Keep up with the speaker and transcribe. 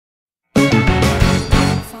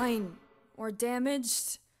Fine, we're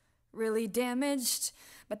damaged, really damaged,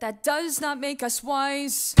 but that does not make us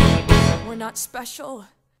wise. We're not special,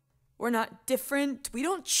 we're not different, we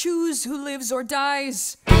don't choose who lives or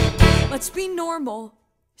dies. Let's be normal,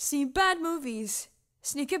 see bad movies,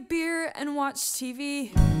 sneak a beer and watch TV.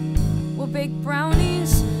 We'll bake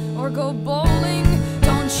brownies or go bowling.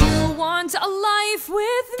 Don't you want a life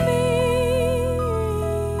with me?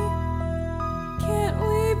 Can't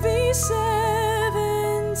we be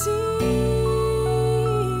 17?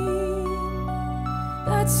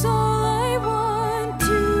 That's all I want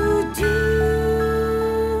to do.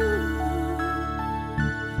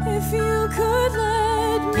 If you could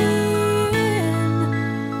let me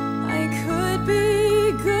in, I could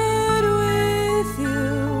be good with you.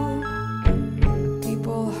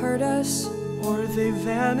 People hurt us, or they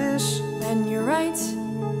vanish. and you're right,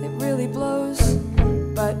 it really blows,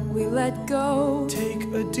 but we let go. Take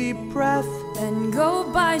a deep breath, Then go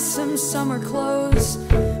buy some summer clothes.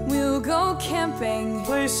 We'll go camping,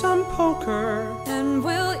 play some poker, and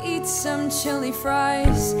we'll eat some chili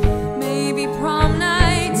fries. Maybe prom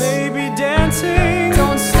night, maybe dancing.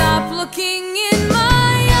 don't stop looking in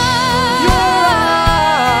my Your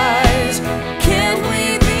eyes. eyes. Can't we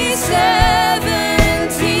be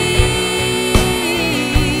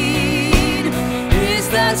 17? Is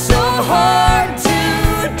that so hard to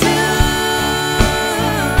do?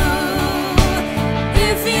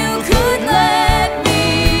 If you could let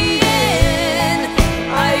me in,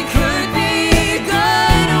 I could be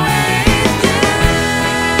good with you.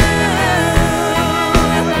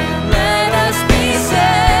 Let us be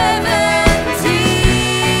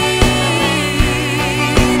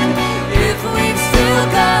 17 if we've still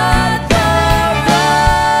got the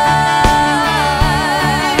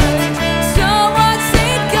right. So what's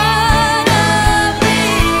it gonna be?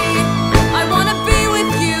 I wanna be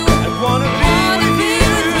with you. I wanna be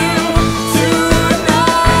With you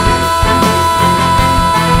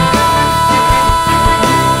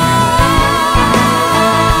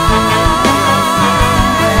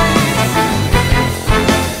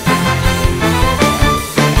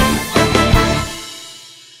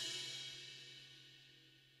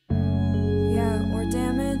Yeah, we're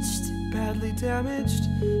damaged, badly damaged,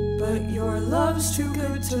 but your love's too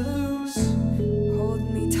good to lose.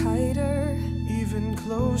 Hold me tighter, even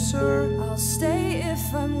closer. I'll stay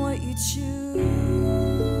if I'm what you choose.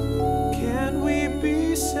 Can we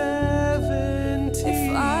be 17?